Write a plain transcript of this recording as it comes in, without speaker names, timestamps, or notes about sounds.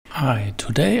Hi,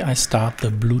 today I start the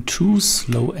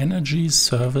Bluetooth low energy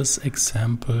service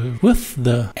example with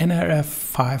the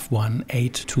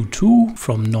nRF51822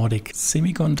 from Nordic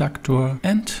Semiconductor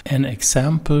and an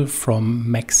example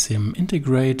from Maxim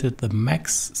Integrated, the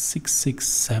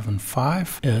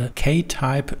MAX6675, a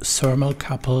K-type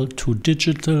thermocouple to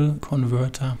digital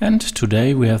converter. And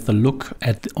today we have the look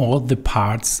at all the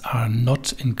parts are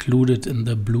not included in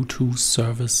the Bluetooth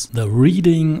service, the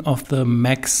reading of the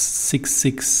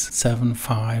MAX6675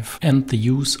 and the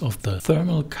use of the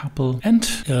thermocouple, and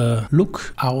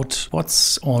look out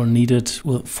what's all needed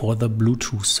for the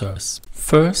Bluetooth service.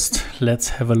 First, let's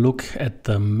have a look at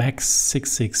the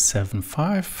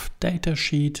MAX6675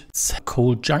 datasheet. It's a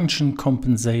cold junction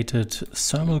compensated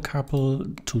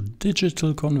thermocouple to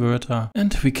digital converter,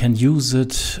 and we can use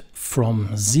it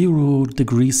from 0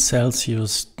 degrees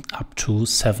Celsius up to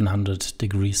 700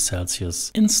 degrees Celsius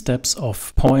in steps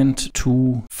of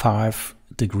 0.25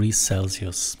 degrees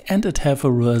Celsius, and it have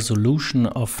a resolution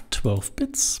of 12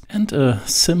 bits and a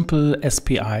simple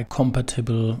SPI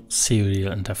compatible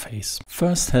serial interface.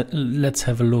 First, let's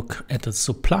have a look at the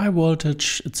supply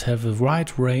voltage. It's have a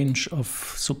wide range of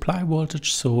supply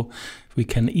voltage, so we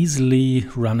can easily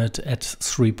run it at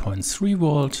 3.3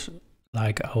 volt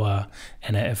like our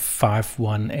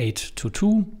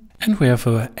nRF51822. And we have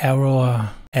an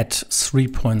error at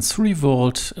 3.3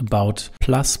 volt, about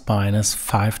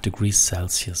 ±5 degrees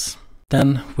Celsius.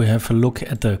 Then we have a look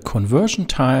at the conversion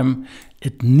time.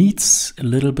 It needs a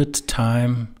little bit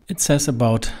time. It says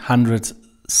about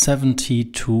 170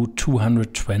 to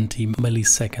 220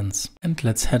 milliseconds. And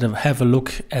let's have a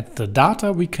look at the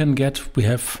data we can get. We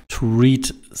have to read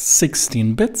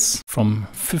 16 bits from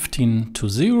 15 to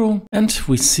 0. And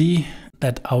we see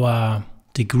that our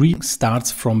degree starts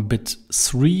from bit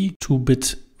 3 to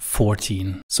bit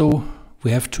 14. So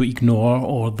we have to ignore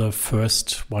all the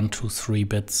first 1, 2, 3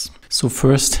 bits. So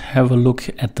first have a look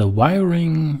at the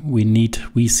wiring. We need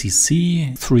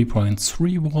VCC,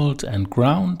 3.3 volt and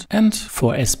ground. And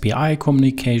for SPI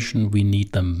communication, we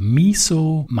need the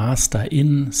MISO, master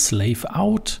in, slave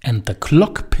out, and the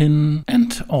clock pin,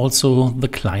 and also the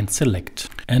client select.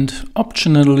 And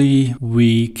optionally,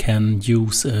 we can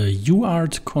use a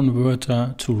UART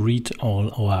converter to read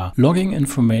all our logging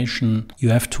information. You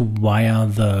have to wire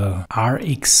the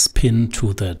RX pin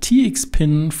to the TX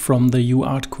pin from the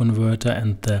UART converter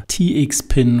and the TX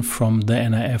pin from the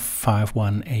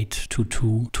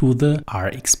nRF51822 to the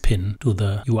RX pin to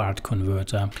the UART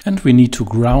converter. And we need to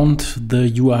ground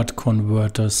the UART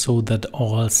converter so that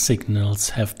all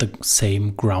signals have the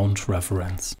same ground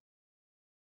reference.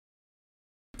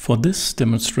 For this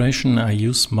demonstration, I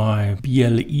use my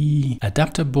BLE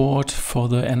adapter board for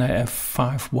the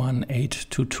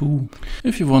nRF51822.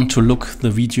 If you want to look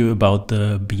the video about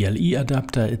the BLE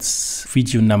adapter, it's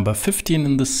video number 15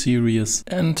 in the series,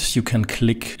 and you can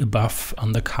click above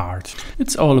on the card.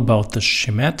 It's all about the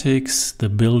schematics, the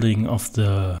building of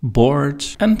the board,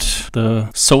 and the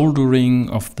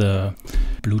soldering of the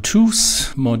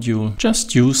Bluetooth module.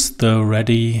 Just use the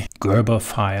ready Gerber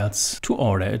files to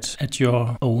order it at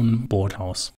your own board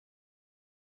house.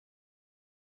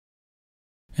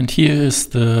 And here is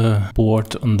the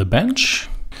board on the bench,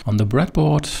 on the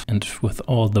breadboard, and with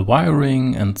all the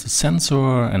wiring and the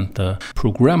sensor and the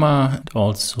programmer, and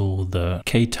also the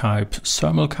K-type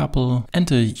thermocouple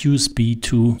and a USB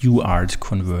to UART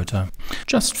converter,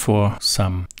 just for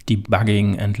some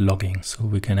debugging and logging. So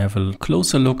we can have a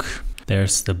closer look.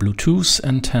 There's the Bluetooth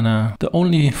antenna. The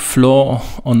only flaw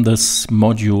on this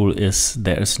module is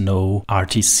there is no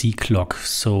RTC clock,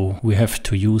 so we have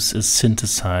to use a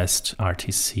synthesized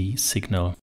RTC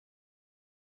signal.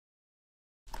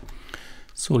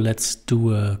 So let's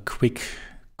do a quick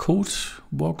code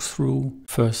walkthrough.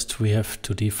 First we have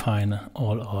to define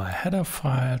all our header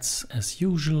files as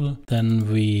usual.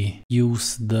 Then we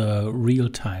use the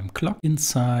real-time clock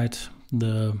inside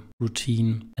the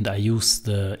routine, and I use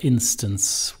the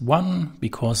instance 1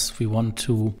 because we want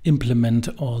to implement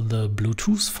all the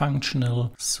Bluetooth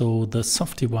functional. So the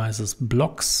soft devices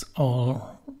blocks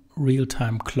all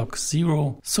real-time clock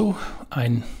 0. So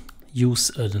I use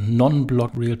a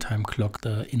non-block real-time clock,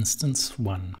 the instance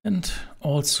 1. And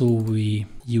also we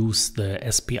use the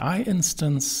SPI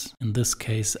instance. In this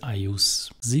case I use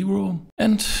 0.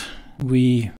 And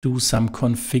we do some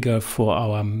configure for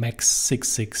our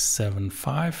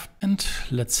MAX6675, and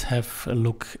let's have a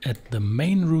look at the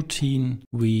main routine.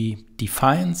 We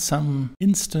define some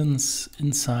instance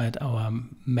inside our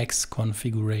Max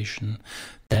configuration.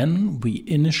 Then we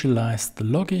initialize the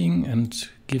logging and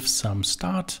give some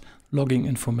start logging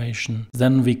information.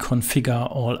 Then we configure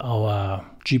all our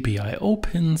GPIO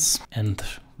pins, and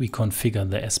we configure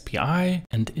the SPI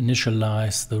and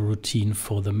initialize the routine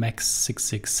for the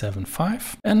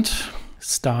MAX6675 and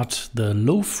start the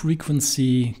low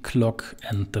frequency clock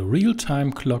and the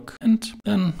real-time clock, and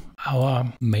then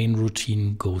our main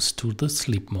routine goes to the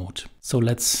sleep mode. So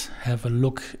let's have a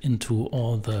look into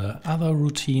all the other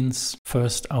routines.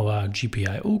 First, our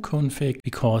GPIO config,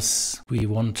 because we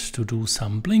want to do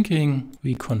some blinking.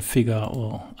 We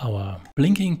configure our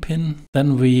blinking pin.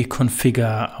 Then we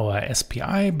configure our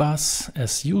SPI bus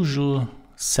as usual.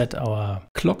 Set our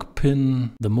clock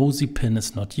pin. The MOSI pin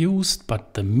is not used,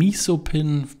 but the MISO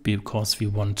pin, because we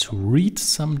want to read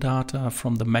some data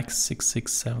from the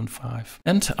MAX6675.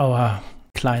 And our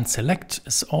client select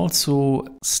is also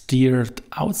steered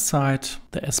outside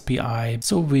the SPI,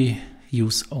 so we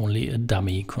use only a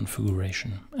dummy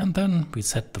configuration. And then we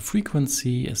set the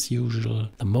frequency as usual,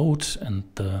 the mode and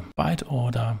the byte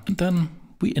order, and then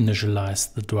we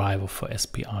initialize the driver for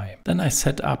SPI. Then I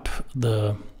set up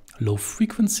the low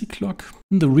frequency clock.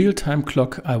 In the real-time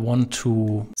clock, I want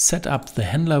to set up the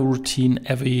handler routine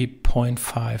every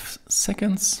 0.5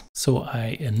 seconds. So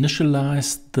I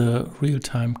initialize the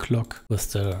real-time clock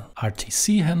with the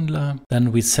RTC handler.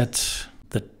 Then we set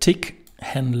the tick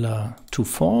handler to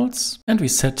false, and we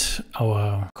set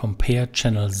our compare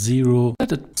channel 0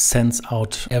 that it sends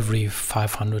out every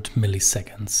 500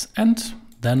 milliseconds. And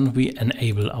then we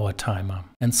enable our timer.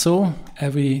 And so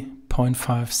every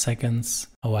 0.5 seconds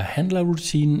our handler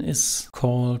routine is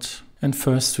called, and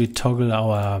first we toggle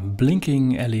our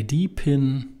blinking LED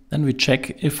pin. Then we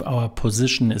check if our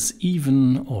position is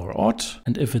even or odd,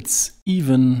 and if it's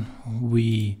even,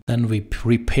 then we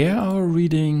prepare our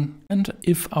reading, and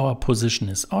if our position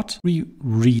is odd, we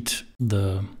read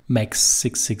the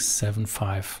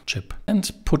MAX6675 chip and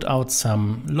put out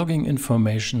some logging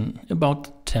information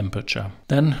about temperature.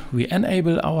 Then we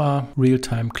enable our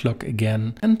real-time clock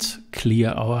again and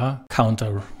clear our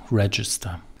counter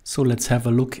register. So let's have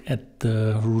a look at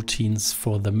the routines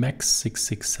for the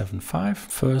MAX6675.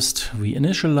 First, we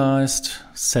initialized,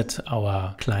 set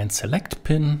our client select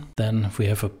pin. Then we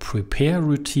have a prepare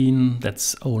routine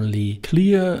that's only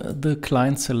clear the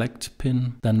client select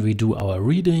pin. Then we do our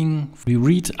reading. We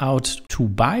read out 2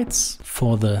 bytes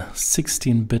for the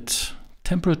 16-bit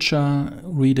temperature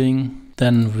reading.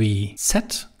 Then we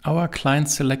set our client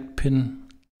select pin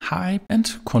high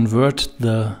and convert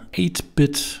the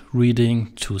 8-bit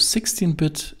reading to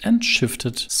 16-bit and shift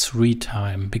it 3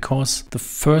 times, because the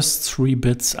first 3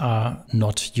 bits are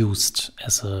not used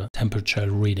as a temperature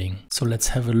reading. So let's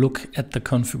have a look at the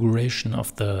configuration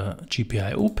of the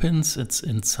GPIO pins. It's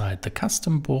inside the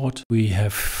custom board. We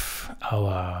have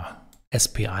our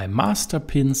SPI master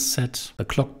pins set. The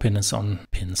clock pin is on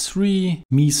pin 3,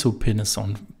 MISO pin is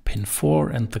on pin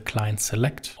 4, and the client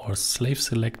select or slave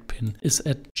select pin is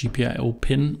at GPIO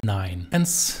pin 9. And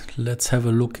let's have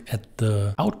a look at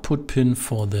the output pin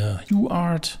for the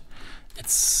UART.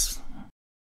 It's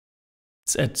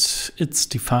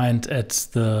defined at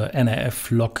the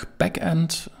nRF log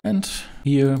backend, and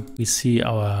here we see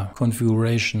our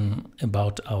configuration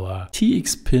about our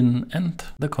TX pin and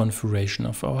the configuration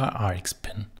of our RX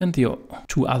pin. And the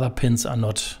 2 other pins are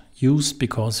not used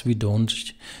because we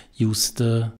don't use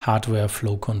the hardware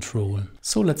flow control.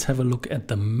 So let's have a look at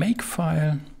the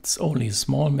makefile. It's only a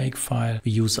small makefile.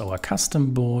 We use our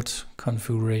custom board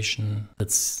configuration.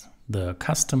 That's the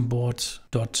custom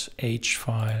board.h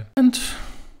file, and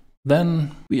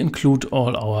then we include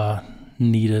all our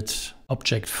needed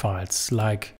object files,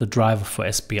 like the driver for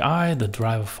SPI, the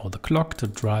driver for the clock, the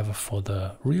driver for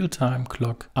the real-time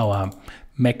clock, our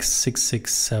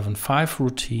MAX6675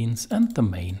 routines, and the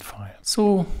main file.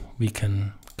 So we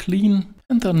can clean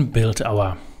and then build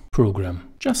our program.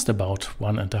 Just about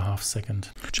 1.5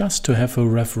 seconds. Just to have a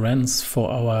reference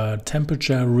for our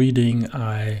temperature reading,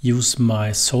 I use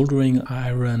my soldering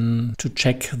iron to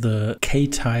check the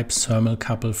K-type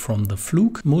thermocouple from the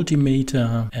Fluke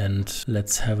multimeter, and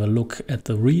let's have a look at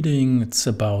the reading. It's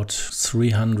about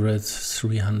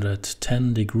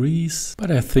 310 degrees,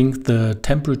 but I think the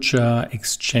temperature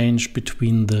exchange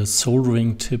between the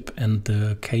soldering tip and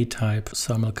the K-type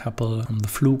thermocouple from the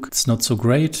Fluke, it's not so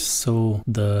great, so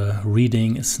the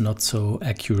reading is not so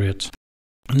accurate.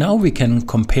 Now we can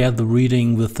compare the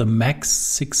reading with the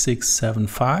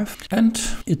MAX6675, and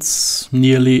it's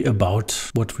nearly about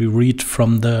what we read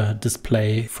from the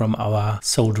display from our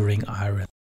soldering iron.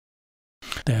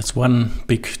 There's one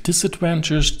big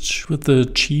disadvantage with the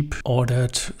cheap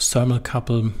ordered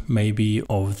thermocouple, maybe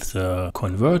of the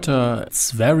converter.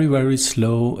 It's very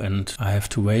slow, and I have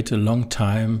to wait a long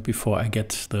time before I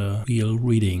get the real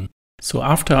reading. So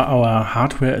after our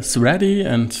hardware is ready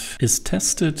and is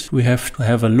tested, we have to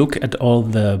have a look at all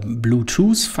the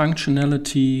Bluetooth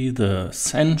functionality, the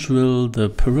central, the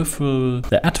peripheral,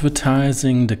 the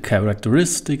advertising, the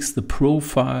characteristics, the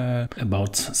profile,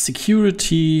 about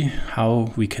security,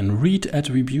 how we can read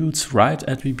attributes, write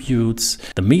attributes,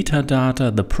 the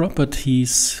metadata, the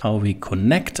properties, how we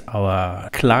connect our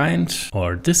client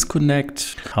or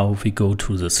disconnect, how we go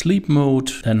to the sleep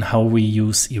mode, and how we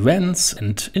use events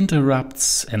and interrupts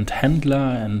and handler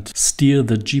and steer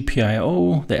the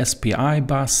GPIO, the SPI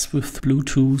bus with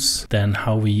Bluetooth, then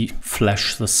how we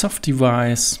flash the soft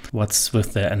device, what's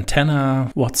with the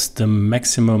antenna, what's the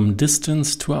maximum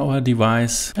distance to our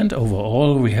device, and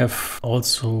overall we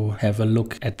also have a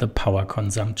look at the power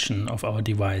consumption of our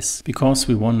device, because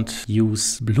we want to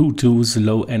use Bluetooth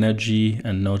low energy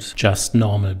and not just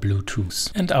normal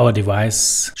Bluetooth. And our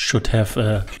device should have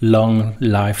a long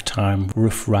lifetime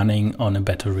with running on a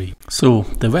battery. So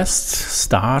the best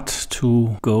start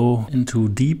to go into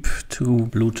deep to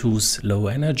Bluetooth low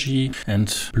energy and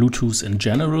Bluetooth in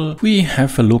general. We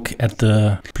have a look at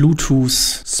the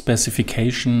Bluetooth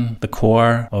specification, the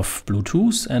core of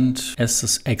Bluetooth, and as an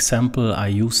example I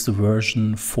use the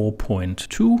version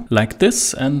 4.2 like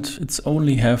this, and it's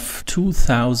only have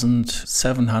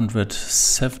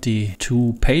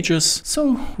 2772 pages.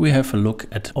 So we have a look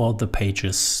at all the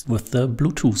pages with the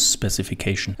Bluetooth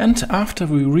specification. And after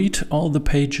we read all the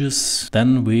pages,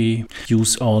 then we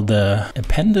use all the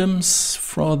appendums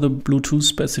for the Bluetooth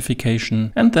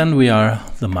specification, and then we are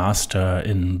the master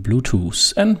in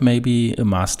Bluetooth and maybe a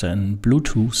master in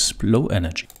Bluetooth low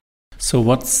energy. So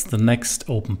what's the next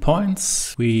open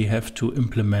points? We have to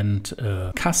implement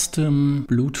a custom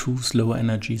Bluetooth low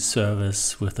energy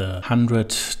service with a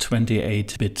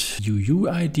 128-bit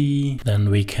UUID. Then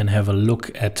we can have a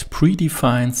look at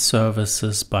predefined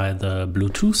services by the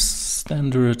Bluetooth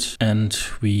standard, and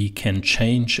we can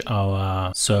change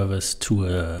our service to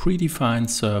a predefined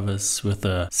service with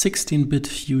a 16-bit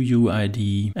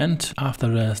UUID. And after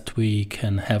that we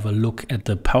can have a look at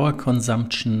the power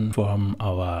consumption from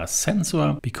our sensor,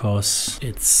 because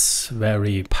it's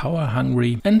very power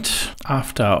hungry. And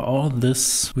after all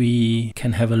this we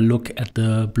can have a look at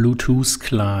the Bluetooth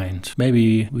client.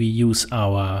 Maybe we use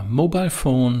our mobile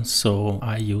phone, so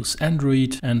I use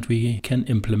Android, and we can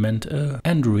implement a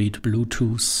Android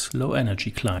Bluetooth low energy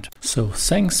client. So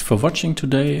thanks for watching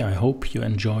today. I hope you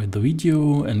enjoyed the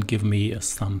video and give me a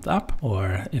thumbs up,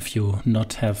 or if you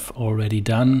not have already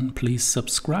done, please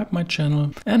subscribe my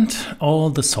channel. And all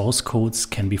the source codes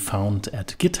can be found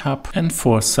at GitHub, and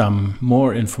for some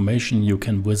more information you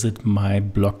can visit my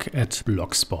blog at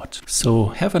Blogspot. So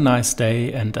have a nice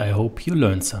day, and I hope you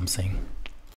learned something.